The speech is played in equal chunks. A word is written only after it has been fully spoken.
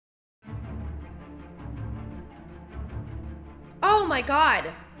Oh my god.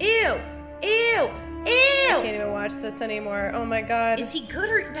 Ew. Ew. Ew! I can't even watch this anymore. Oh my god. Is he good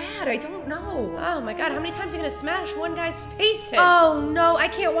or bad? I don't know. Oh my god, how many times are you gonna smash one guy's face in? Oh no, I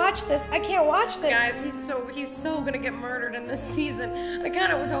can't watch this. I can't watch this. Guys, he's so gonna get murdered in this season. I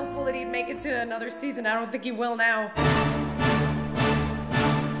kinda was hopeful that he'd make it to another season. I don't think he will now.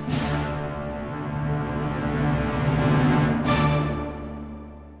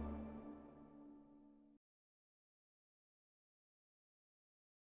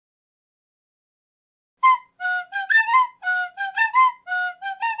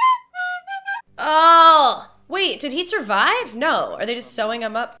 Oh! Wait, did he survive? No. Are they just sewing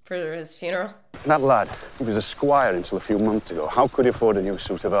him up for his funeral? That lad, he was a squire until a few months ago. How could he afford a new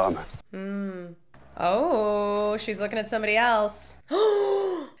suit of armor? Oh, she's looking at somebody else.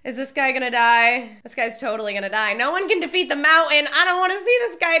 Is this guy gonna die? This guy's totally gonna die. No one can defeat the mountain. I don't want to see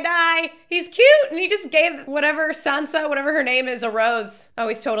this guy die. He's cute, and he just gave whatever Sansa, whatever her name is, a rose. Oh,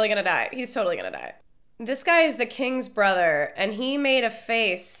 he's totally gonna die. He's totally gonna die. This guy is the king's brother, and he made a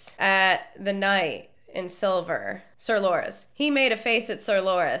face at the knight in silver. Sir Loras. He made a face at Sir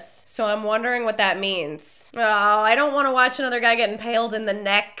Loras. So I'm wondering what that means. Oh, I don't want to watch another guy get impaled in the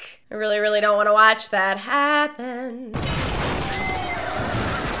neck. I really, really don't want to watch that happen.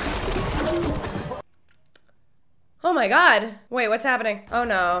 Oh my god. Wait, what's happening? Oh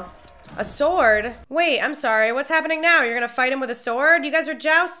no. A sword? Wait, I'm sorry. What's happening now? You're gonna fight him with a sword? You guys are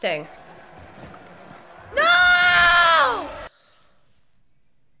jousting. No!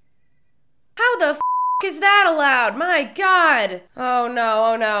 How the f is that allowed? My god. Oh no,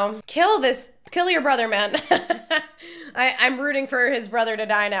 oh no. Kill your brother, man. I'm rooting for his brother to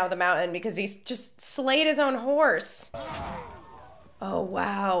die now, the mountain, because he's just slayed his own horse. Oh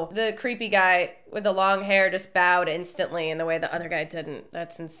wow. The creepy guy with the long hair just bowed instantly in the way the other guy didn't.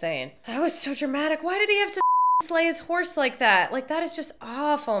 That's insane. That was so dramatic. Why did he have to slay his horse like that? Like, that is just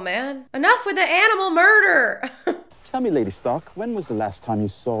awful, man. Enough with the animal murder. Tell me, Lady Stark, when was the last time you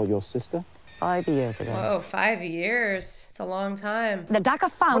saw your sister? 5 years ago. Whoa, 5 years. It's a long time. The dagger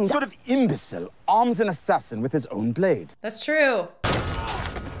found... What sort of imbecile arms an assassin with his own blade? That's true.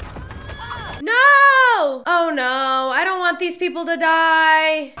 No! Oh no, I don't want these people to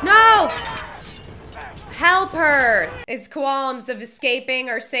die. No! Help her! His qualms of escaping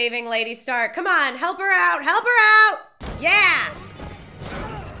or saving Lady Stark. Come on, help her out! Help her out! Yeah!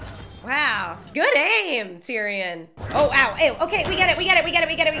 Wow. Good aim, Tyrion. Oh, ow, ew. Okay, we get it, we get it, we get it,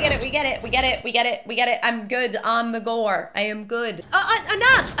 we get it, we get it, we get it, we get it, we get it, we get it. I'm good on the gore. I am good.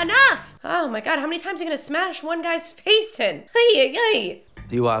 Enough, enough! Oh my god, how many times are you gonna smash one guy's face in? Hey, hey.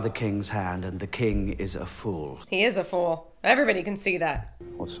 You are the king's hand, and the king is a fool. He is a fool. Everybody can see that.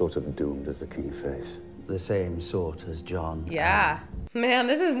 What sort of doom does the king face? The same sort as John. Yeah. Man,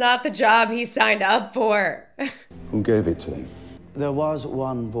 this is not the job he signed up for. Who gave it to him? There was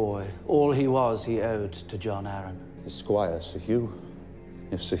one boy. All he was, he owed to John Arryn. The squire, Sir Hugh.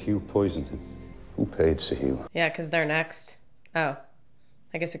 If Sir Hugh poisoned him, who paid Sir Hugh? Yeah, because they're next. Oh.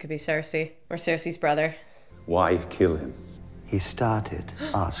 I guess it could be Cersei. Or Cersei's brother. Why kill him? He started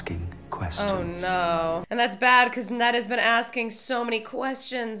asking questions. Oh no. And that's bad because Ned has been asking so many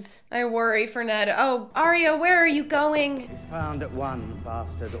questions. I worry for Ned. Oh, Arya, where are you going? He's found one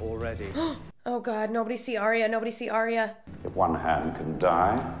bastard already. Oh god, nobody see Arya, nobody see Arya. If one hand can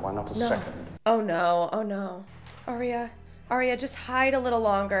die, why not a second? Oh no, oh no. Arya, Arya, just hide a little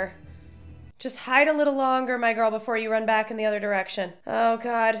longer. Just hide a little longer, my girl, before you run back in the other direction. Oh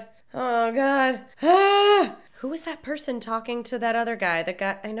god. Oh god. Ah! Who was that person talking to that other guy? The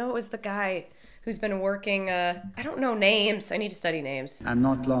guy, I know it was the guy who's been working, I don't know names. I need to study names. And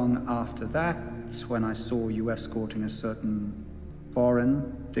not long after that, when I saw you escorting a certain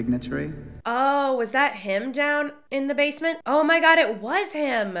foreign dignitary. Oh, was that him down in the basement? Oh my god, it was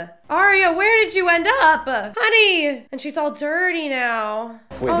him. Arya, where did you end up? Honey! And she's all dirty now.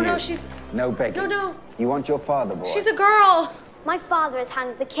 With oh you. no, she's... No begging. No. You want your father, boy? She's a girl. My father is hand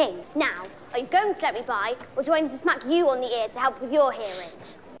of the king. Now, are you going to let me by, or do I need to smack you on the ear to help with your hearing?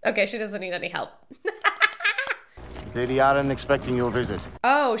 Okay, she doesn't need any help. Lady Arryn expecting your visit.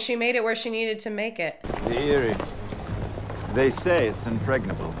 Oh, she made it where she needed to make it. The Eyrie. They say it's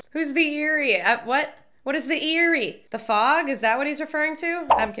impregnable. Who's the Eyrie? What? What is the Eyrie? The fog? Is that what he's referring to?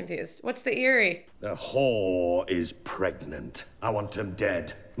 I'm confused. What's the Eyrie? The whore is pregnant. I want him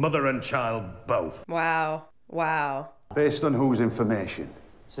dead. Mother and child both. Wow. Wow. Based on whose information?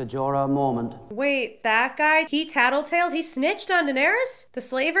 Sir Jorah Mormont. Wait, that guy? He tattletailed? He snitched on Daenerys?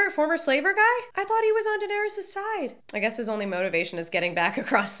 The former slaver guy? I thought he was on Daenerys' side. I guess his only motivation is getting back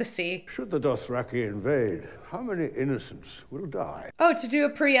across the sea. Should the Dothraki invade, how many innocents will die? Oh, to do a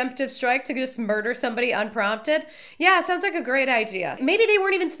preemptive strike to just murder somebody unprompted? Yeah, sounds like a great idea. Maybe they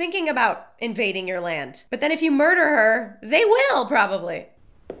weren't even thinking about invading your land. But then if you murder her, they will, probably.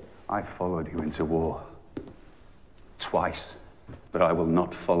 I followed you into war. Twice. But I will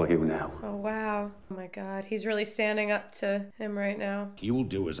not follow you now. Oh, wow. Oh, my God. He's really standing up to him right now. You'll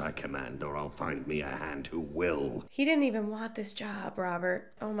do as I command, or I'll find me a hand who will. He didn't even want this job,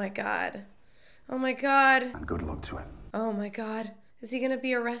 Robert. Oh, my God. Oh, my God. And good luck to him. Oh, my God. Is he gonna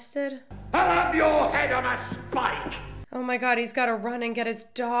be arrested? I'll have your head on a spike! Oh, my God. He's gotta run and get his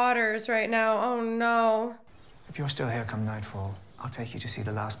daughters right now. Oh, no. If you're still here come nightfall, I'll take you to see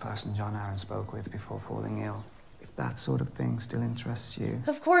the last person John Arryn spoke with before falling ill. If that sort of thing still interests you.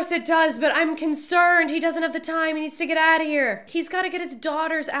 Of course it does, but I'm concerned. He doesn't have the time. He needs to get out of here. He's got to get his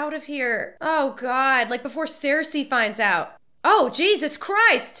daughters out of here. Oh, God. Like before Cersei finds out. Oh, Jesus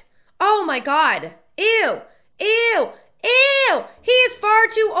Christ. Oh, my God. Ew. Ew. Ew! He is far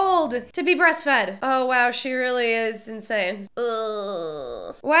too old to be breastfed. Oh, wow. She really is insane.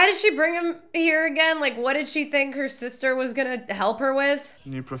 Ugh. Why did she bring him here again? Like, what did she think her sister was gonna help her with?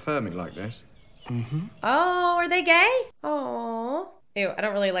 You prefer me like this? Mm-hmm. Oh, are they gay? Oh. Ew, I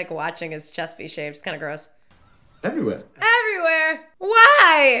don't really like watching his chest be shaved. It's kind of gross. Everywhere. Everywhere.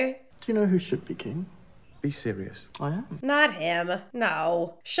 Why? Do you know who should be king? Be serious. I am. Not him.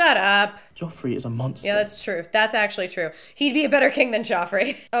 No. Shut up. Joffrey is a monster. Yeah, that's true. That's actually true. He'd be a better king than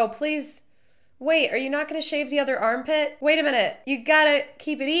Joffrey. Oh, please. Wait, are you not gonna shave the other armpit? Wait a minute. You gotta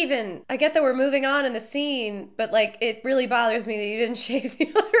keep it even. I get that we're moving on in the scene, but like, it really bothers me that you didn't shave the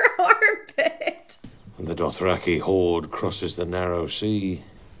other armpit. When the Dothraki horde crosses the narrow sea,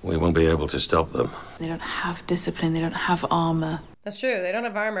 we won't be able to stop them. They don't have discipline, they don't have armor. That's true, they don't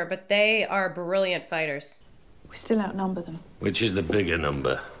have armor, but they are brilliant fighters. We still outnumber them. Which is the bigger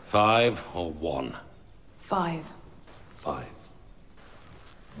number, 5 or 1? 5. 5.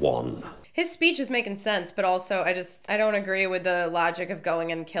 1. His speech is making sense, but also I don't agree with the logic of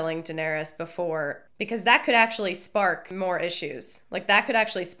going and killing Daenerys before, because that could actually spark more issues. Like, that could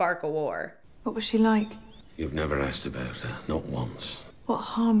actually spark a war. What was she like? You've never asked about her, not once. What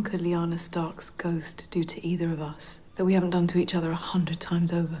harm could Lyanna Stark's ghost do to either of us that we haven't done to each other 100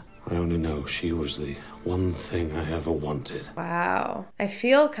 times over? I only know she was the one thing I ever wanted. Wow. I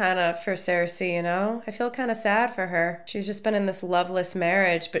feel kind of for Cersei, you know? I feel kind of sad for her. She's just been in this loveless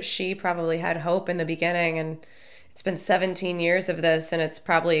marriage, but she probably had hope in the beginning, and it's been 17 years of this, and it's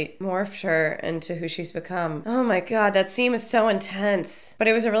probably morphed her into who she's become. Oh my God, that scene was so intense. But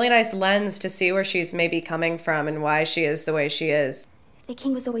it was a really nice lens to see where she's maybe coming from and why she is the way she is. The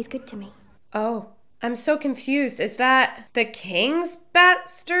king was always good to me. Oh, I'm so confused. Is that the king's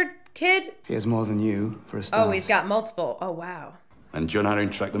bastard kid? He has more than you, for a start. Oh, he's got multiple. Oh, wow. And John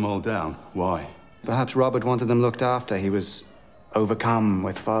Arryn tracked them all down. Why? Perhaps Robert wanted them looked after. He was overcome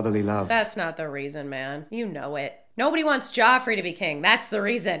with fatherly love. That's not the reason, man. You know it. Nobody wants Joffrey to be king. That's the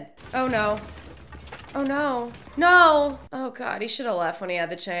reason. Oh, no. Oh, no. No! Oh, God, he should have left when he had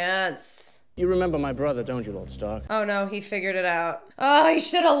the chance. You remember my brother, don't you, Lord Stark? Oh, no, he figured it out. Oh, he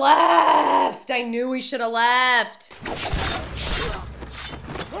should have left! I knew he should have left!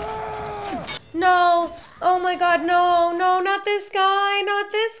 No! Oh, my God, no! No, not this guy!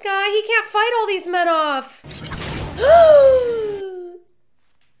 Not this guy! He can't fight all these men off!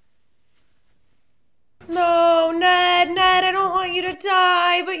 No, Ned, I don't want you to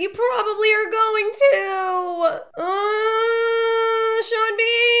die, but you probably are going to. Sean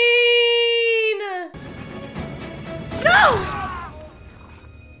Bean! No!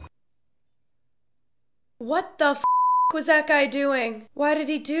 What the f was that guy doing? Why did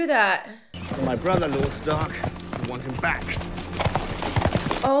he do that? For my brother, Lord Stark. I want him back.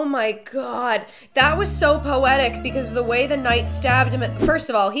 Oh my God, that was so poetic because the way the knight stabbed him, first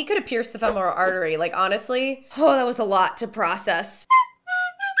of all, he could have pierced the femoral artery, like honestly, oh, that was a lot to process.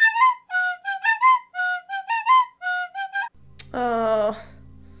 Oh,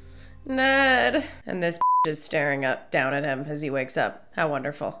 Ned. And this is staring down at him as he wakes up. How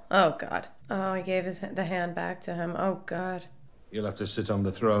wonderful. Oh God. Oh, he gave the hand back to him. Oh God. You'll have to sit on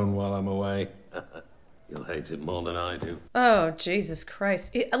the throne while I'm away. You'll hate it more than I do. Oh, Jesus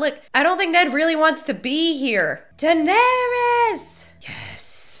Christ. Look, I don't think Ned really wants to be here. Daenerys!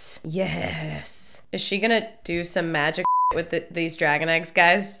 Yes. Yes. Is she gonna do some magic with these dragon eggs,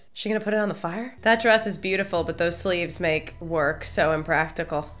 guys? Is she gonna put it on the fire? That dress is beautiful, but those sleeves make work so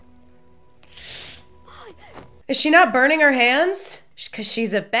impractical. Is she not burning her hands? Because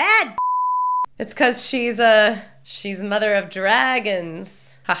she's a bad. It's because she's mother of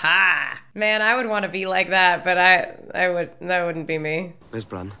dragons. Haha. Man, I would want to be like that, but that wouldn't be me. Where's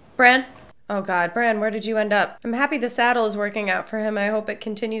Bran? Bran? Oh God, Bran, where did you end up? I'm happy the saddle is working out for him. I hope it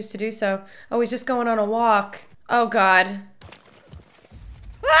continues to do so. Oh, he's just going on a walk. Oh God.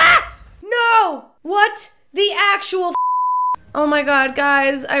 Ah! No! What? The actual Oh my God,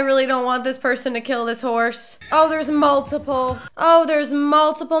 guys, I really don't want this person to kill this horse. Oh, there's multiple. Oh, there's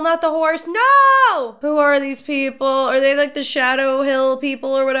multiple, not the horse. No! Who are these people? Are they like the Shadow Hill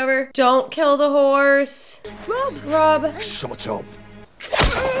people or whatever? Don't kill the horse. Rob. Shut up.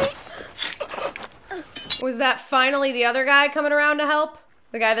 Was that finally the other guy coming around to help?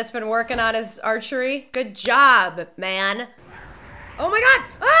 The guy that's been working on his archery? Good job, man. Oh my God!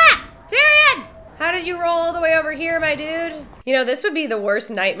 Ah! Tyrion! How did you roll all the way over here, my dude? You know, this would be the worst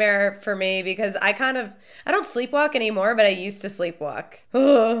nightmare for me because I don't sleepwalk anymore, but I used to sleepwalk.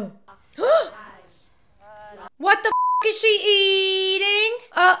 What the f is she eating?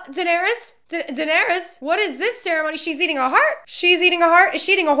 Daenerys? Daenerys? What is this ceremony? She's eating a heart? She's eating a heart? Is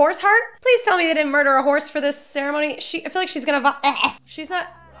she eating a horse heart? Please tell me they didn't murder a horse for this ceremony. I feel like she's gonna she's not.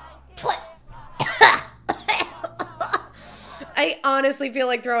 I honestly feel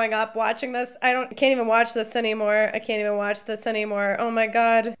like throwing up watching this. I can't even watch this anymore. I can't even watch this anymore. Oh my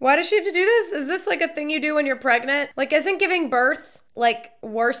God. Why does she have to do this? Is this like a thing you do when you're pregnant? Like, isn't giving birth like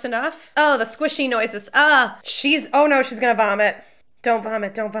worse enough? Oh, the squishy noises. Oh no, she's gonna vomit. Don't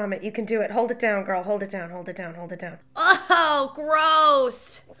vomit, don't vomit. You can do it. Hold it down, girl. Hold it down, hold it down, hold it down. Oh,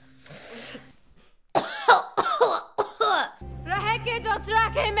 gross.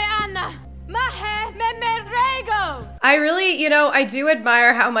 I really, I do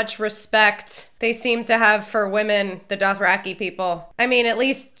admire how much respect they seem to have for women, the Dothraki people. I mean, at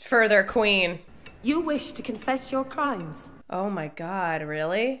least for their queen. You wish to confess your crimes? Oh my God,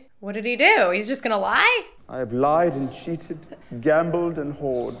 really? What did he do? He's just gonna lie? I have lied and cheated, gambled and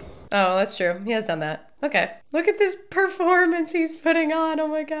whored. Oh, that's true. He has done that. Okay. Look at this performance he's putting on. Oh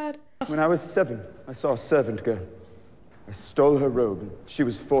my God. When I was 7, I saw a servant girl. I stole her robe, and she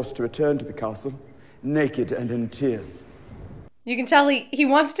was forced to return to the castle, naked and in tears. You can tell he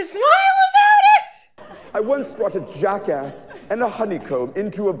wants to smile about it! I once brought a jackass and a honeycomb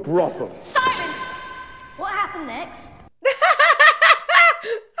into a brothel. Silence! What happened next?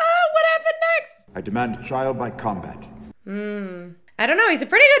 Oh, what happened next? I demand trial by combat. I don't know, he's a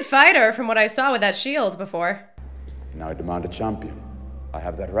pretty good fighter from what I saw with that shield before. Now I demand a champion. I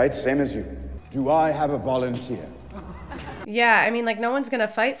have that right, same as you. Do I have a volunteer? Yeah, I mean, like, no one's gonna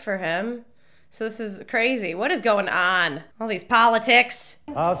fight for him. So this is crazy. What is going on? All these politics.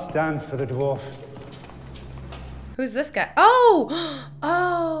 I'll stand for the dwarf. Who's this guy? Oh!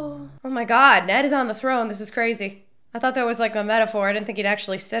 Oh my God, Ned is on the throne. This is crazy. I thought that was like a metaphor. I didn't think he'd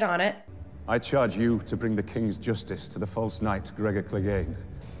actually sit on it. I charge you to bring the king's justice to the false knight Gregor Clegane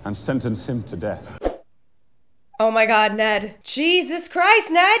and sentence him to death. Oh my God, Ned. Jesus Christ,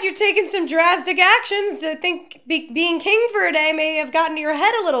 Ned, you're taking some drastic actions. I think being king for a day may have gotten to your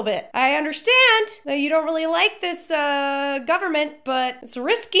head a little bit. I understand that you don't really like this government, but it's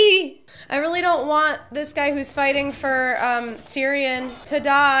risky. I really don't want this guy who's fighting for Tyrion to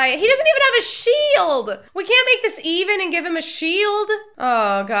die. He doesn't even have a shield. We can't make this even and give him a shield.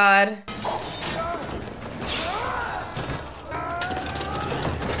 Oh God.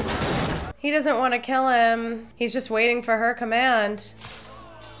 He doesn't want to kill him. He's just waiting for her command.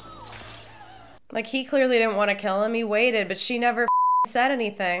 Like, he clearly didn't want to kill him. He waited, but she never said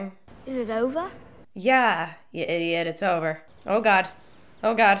anything. Is it over? Yeah, you idiot, it's over. Oh God.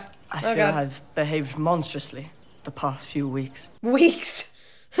 Oh God. I feel I've behaved monstrously the past few weeks. Weeks?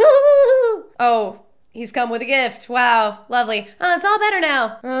 Oh, he's come with a gift. Wow, lovely. Oh, it's all better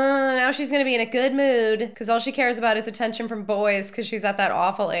now. Now she's gonna be in a good mood because all she cares about is attention from boys because she's at that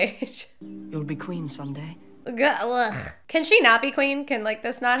awful age. You'll be queen someday. Ugh. Can she not be queen? Can like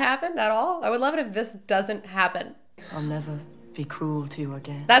this not happen at all? I would love it if this doesn't happen. I'll never be cruel to you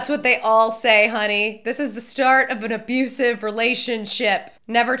again. That's what they all say, honey. This is the start of an abusive relationship.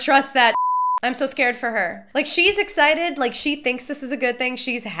 Never trust that. I'm so scared for her. Like, she's excited. Like, she thinks this is a good thing.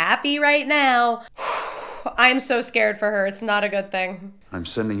 She's happy right now. I'm so scared for her. It's not a good thing. I'm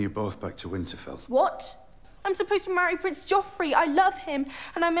sending you both back to Winterfell. What? I'm supposed to marry Prince Joffrey. I love him,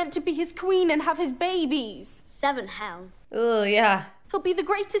 and I'm meant to be his queen and have his babies. 7 hells. Ugh, yeah. He'll be the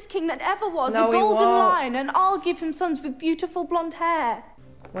greatest king that ever was, No, a golden he won't. lion, and I'll give him sons with beautiful blonde hair.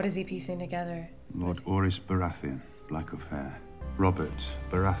 What is he piecing together? Lord Oris Baratheon, black of hair. Robert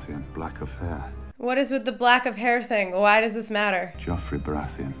Baratheon, black of hair. What is with the black of hair thing? Why does this matter? Joffrey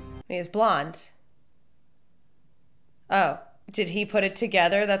Baratheon. He is blonde. Oh. Did he put it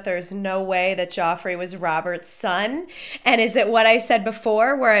together that there's no way that Joffrey was Robert's son? And is it what I said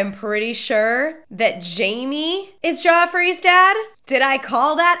before, where I'm pretty sure that Jaime is Joffrey's dad? Did I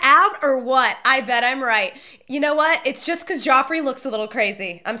call that out or what? I bet I'm right. You know what? It's just because Joffrey looks a little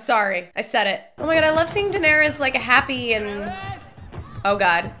crazy. I'm sorry. I said it. Oh my god, I love seeing Daenerys like happy and... Oh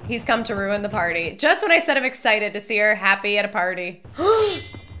god, he's come to ruin the party. Just when I said I'm excited to see her happy at a party.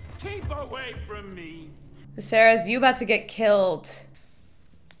 Keep away from me. Viserys, you about to get killed.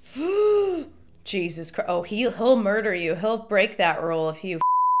 Jesus Christ. Oh, he'll murder you. He'll break that rule if you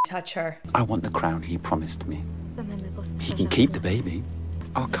touch her. I want the crown he promised me. He can keep the baby.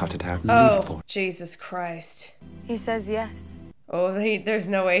 I'll cut it out and leave for it. Jesus Christ. He says yes. Oh, there's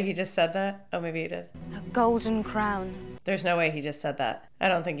no way he just said that. Oh, maybe he did. A golden crown. There's no way he just said that. I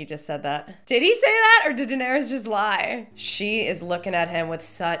don't think he just said that. Did he say that or did Daenerys just lie? She is looking at him with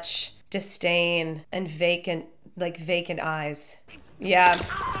such disdain and vacant eyes. Yeah.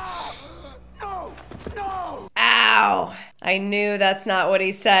 No! No! Ow! I knew that's not what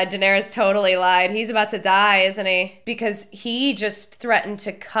he said. Daenerys totally lied. He's about to die, isn't he? Because he just threatened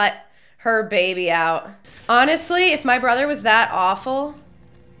to cut her baby out. Honestly, if my brother was that awful...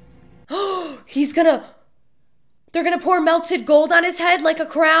 They're gonna pour melted gold on his head like a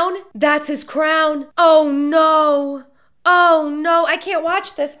crown? That's his crown. Oh no. Oh no, I can't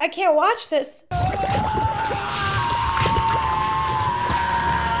watch this. I can't watch this.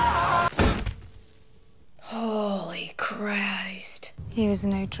 Holy Christ. He was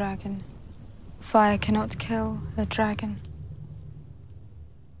no dragon. Fire cannot kill a dragon.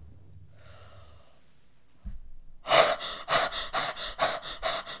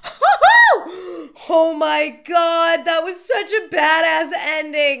 Oh my god, that was such a badass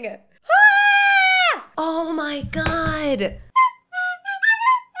ending. Ah! Oh my god.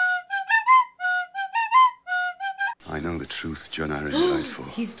 I know the truth Jon Arryn died for.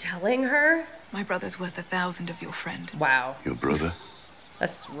 He's telling her? My brother's worth 1,000 of your friend. Wow. Your brother?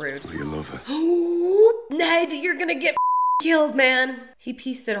 That's rude. Or your lover? Ned, you're gonna get killed, man. He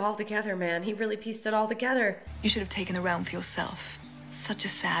pieced it all together, man. He really pieced it all together. You should have taken the realm for yourself. Such a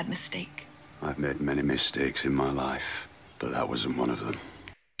sad mistake. I've made many mistakes in my life, but that wasn't one of them.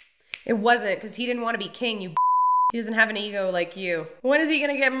 It wasn't, because he didn't want to be king, you. He doesn't have an ego like you. When is he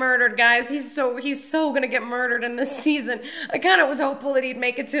gonna get murdered, guys? He's so gonna get murdered in this season. I kind of was hopeful that he'd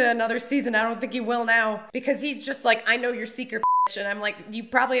make it to another season. I don't think he will now. Because he's just like, I know your secret, and I'm like, you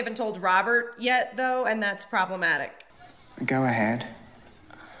probably haven't told Robert yet, though, and that's problematic. Go ahead.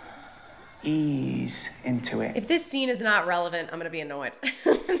 Ease into it. If this scene is not relevant, I'm gonna be annoyed.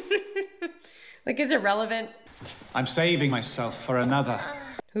 Like, is it relevant? I'm saving myself for another.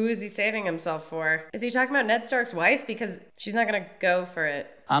 Who is he saving himself for? Is he talking about Ned Stark's wife? Because she's not gonna go for it.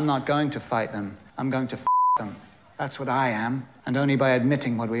 I'm not going to fight them. I'm going to them. That's what I am. And only by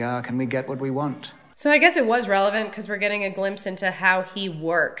admitting what we are can we get what we want. So I guess it was relevant because we're getting a glimpse into how he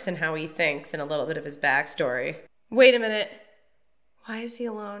works and how he thinks and a little bit of his backstory. Wait a minute. Why is he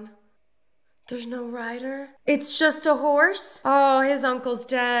alone? There's no rider? It's just a horse? Oh, his uncle's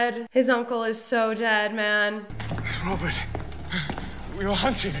dead. His uncle is so dead, man. Robert, we were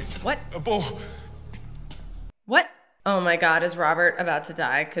hunting it. What? A bull. What? Oh my god, is Robert about to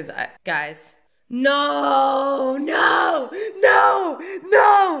die? Because, guys. No! No! No!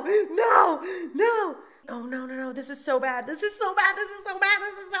 No! No! No! Oh, no. This is so bad. This is so bad. This is so bad.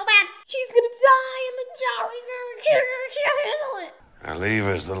 This is so bad. He's gonna die and the Joffrey's gonna kill her. She can't handle it. Now leave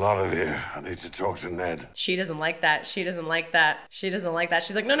us, the lot of you. I need to talk to Ned. She doesn't like that. She doesn't like that. She doesn't like that.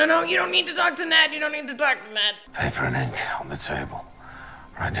 She's like, no, you don't need to talk to Ned. You don't need to talk to Ned. Paper and ink on the table.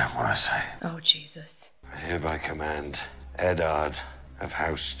 Write down what I say. Oh, Jesus. I hereby command Eddard of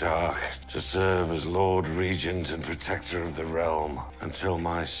House Stark to serve as Lord Regent and Protector of the Realm until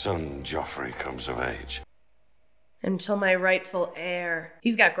my son Joffrey comes of age. Until my rightful heir.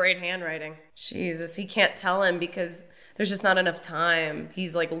 He's got great handwriting. Jesus, he can't tell him because there's just not enough time.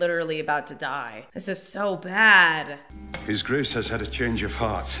 He's like literally about to die. This is so bad. His Grace has had a change of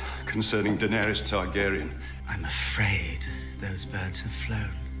heart concerning Daenerys Targaryen. I'm afraid those birds have flown.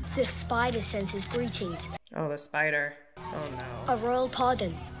 The spider sends his greetings. Oh, the spider. Oh no. A royal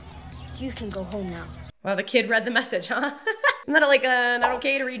pardon. You can go home now. Well, the kid read the message, huh? Isn't that like not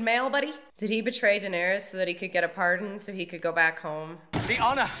okay to read mail, buddy? Did he betray Daenerys so that he could get a pardon so he could go back home? The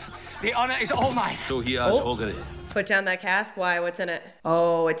honor is all mine. So he has Hoggery. Put down that cask. Why? What's in it?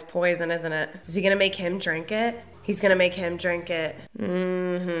 Oh, it's poison, isn't it? Is he gonna make him drink it? He's gonna make him drink it.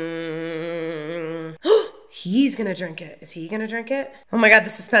 He's gonna drink it. Is he gonna drink it? Oh my god, the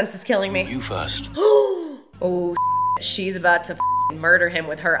suspense is killing me. You first. Oh, she's about to murder him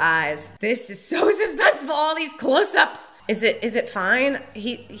with her eyes. This is so suspenseful, all these close-ups. Is it fine?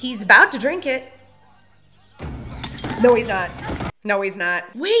 He's about to drink it. No, he's not. No, he's not.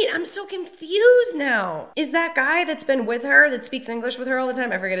 Wait, I'm so confused now. Is that guy that's been with her, that speaks English with her all the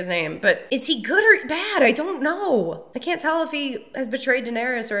time? I forget his name, but is he good or bad? I don't know. I can't tell if he has betrayed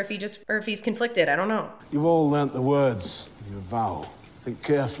Daenerys or if he's conflicted. I don't know. You've all learnt the words of your vow. Think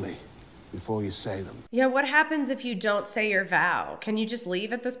carefully before you say them. Yeah, what happens if you don't say your vow? Can you just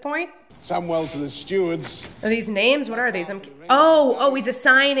leave at this point? Samwell to the stewards. Are these names? What are these? Oh, he's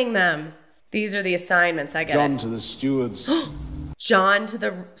assigning them. These are the assignments, I get John it. to the stewards. John to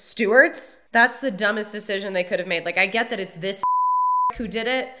the stewards? That's the dumbest decision they could have made. Like, I get that it's this who did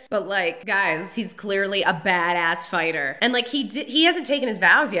it, but like, guys, he's clearly a badass fighter. And like, he hasn't taken his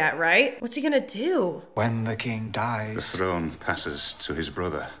vows yet, right? What's he gonna do? When the king dies... The throne passes to his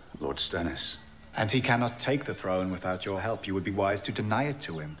brother, Lord Stannis. And he cannot take the throne without your help. You would be wise to deny it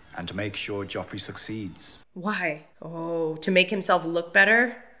to him and to make sure Joffrey succeeds. Why? Oh, to make himself look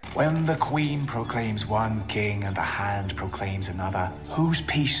better? When the queen proclaims one king and the hand proclaims another, whose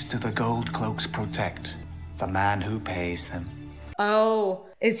peace do the gold cloaks protect? The man who pays them. Oh,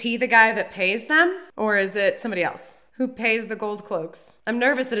 is he the guy that pays them? Or is it somebody else? Who pays the gold cloaks? I'm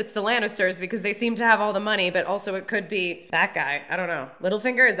nervous that it's the Lannisters because they seem to have all the money, but also it could be that guy. I don't know.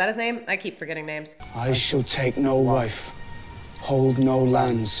 Littlefinger, is that his name? I keep forgetting names. I shall take no wife, hold no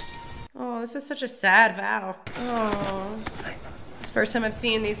lands. Oh, this is such a sad vow. Oh. It's the first time I've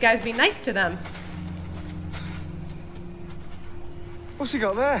seen these guys be nice to them. What's he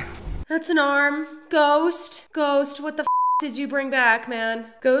got there? That's an arm. Ghost. Ghost, what the did you bring back, man?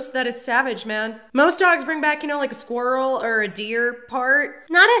 Ghost, that is savage, man. Most dogs bring back, you know, like a squirrel or a deer part.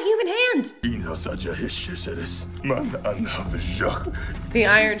 Not a human hand. The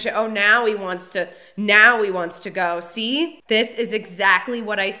Iron Chest. Oh, now he wants to go. See? This is exactly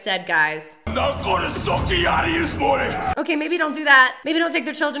what I said, guys. Not gonna suck the out of you this morning. Okay, maybe don't do that. Maybe don't take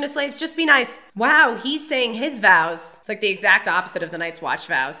their children as slaves. Just be nice. Wow, he's saying his vows. It's like the exact opposite of the Night's Watch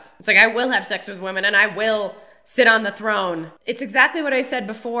vows. It's like, I will have sex with women and I will sit on the throne. It's exactly what I said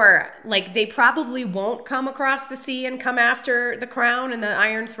before. Like, they probably won't come across the sea and come after the crown and the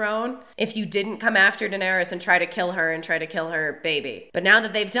Iron Throne if you didn't come after Daenerys and try to kill her baby. But now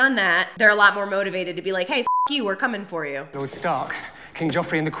that they've done that, they're a lot more motivated to be like, hey, f you, we're coming for you. Lord Stark, King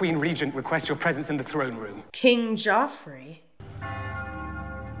Joffrey and the Queen Regent request your presence in the throne room. King Joffrey?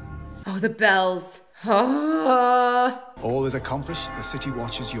 Oh, the bells. Oh. All is accomplished. The city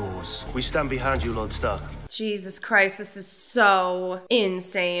watch is yours. We stand behind you, Lord Stark. Jesus Christ, this is so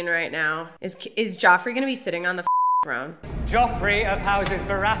insane right now. Is Joffrey gonna be sitting on the throne? Joffrey of houses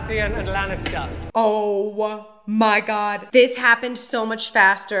Baratheon and Lannister. Oh my God. This happened so much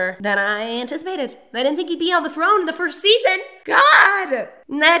faster than I anticipated. I didn't think he'd be on the throne in the first season. God!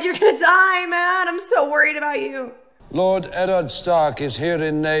 Ned, you're gonna die, man. I'm so worried about you. Lord Eddard Stark is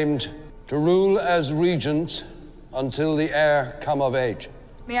herein named to rule as regent until the heir come of age.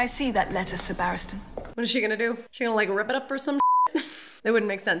 May I see that letter, Sir Barristan? What is she gonna do? She gonna like rip it up or some shit? It wouldn't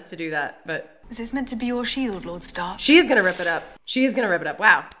make sense to do that, but... Is this meant to be your shield, Lord Stark? She is gonna rip it up. She is gonna rip it up.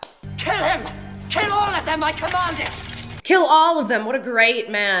 Wow. Kill him! Kill all of them, I command it! Kill all of them. What a great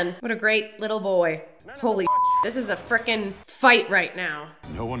man. What a great little boy. Holy this is a frickin' fight right now.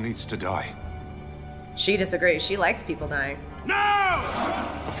 No one needs to die. She disagrees. She likes people dying. No!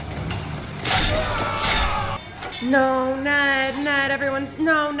 No, Ned, everyone's...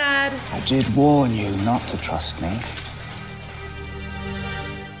 No, Ned. I did warn you not to trust me.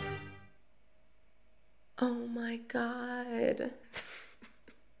 Oh my God.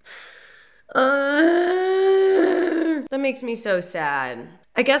 That makes me so sad.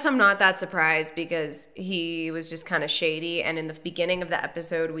 I guess I'm not that surprised because he was just kind of shady, and in the beginning of the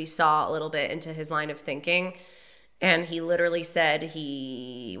episode we saw a little bit into his line of thinking, and he literally said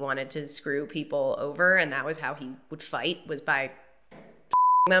he wanted to screw people over, and that was how he would fight, was by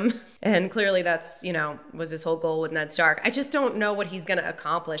them. And clearly that's, you know, was his whole goal with Ned Stark. I just don't know what he's gonna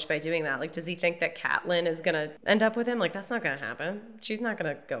accomplish by doing that. Like, does he think that Catelyn is gonna end up with him? Like, that's not gonna happen. She's not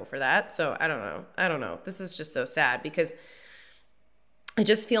gonna go for that. So I don't know. This is just so sad because I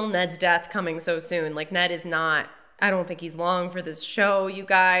just feel Ned's death coming so soon. Like, Ned is not, I don't think he's long for this show, you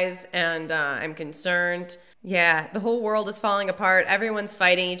guys, and I'm concerned. Yeah, the whole world is falling apart. Everyone's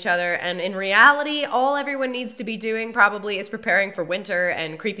fighting each other, and in reality, all everyone needs to be doing probably is preparing for winter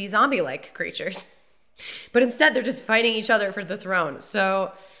and creepy zombie-like creatures. But instead, they're just fighting each other for the throne.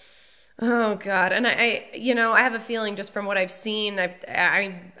 So, oh God. And I you know, I have a feeling just from what I've seen,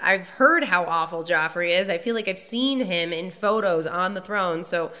 I've heard how awful Joffrey is. I feel like I've seen him in photos on the throne.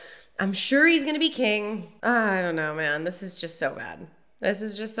 So I'm sure he's gonna be king. I don't know, man. This is just so bad. This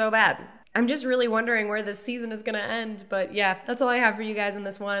is just so bad. I'm just really wondering where this season is gonna end. But yeah, that's all I have for you guys in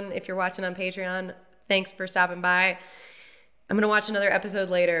this one. If you're watching on Patreon, thanks for stopping by. I'm gonna watch another episode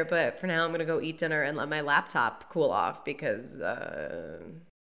later, but for now I'm gonna go eat dinner and let my laptop cool off because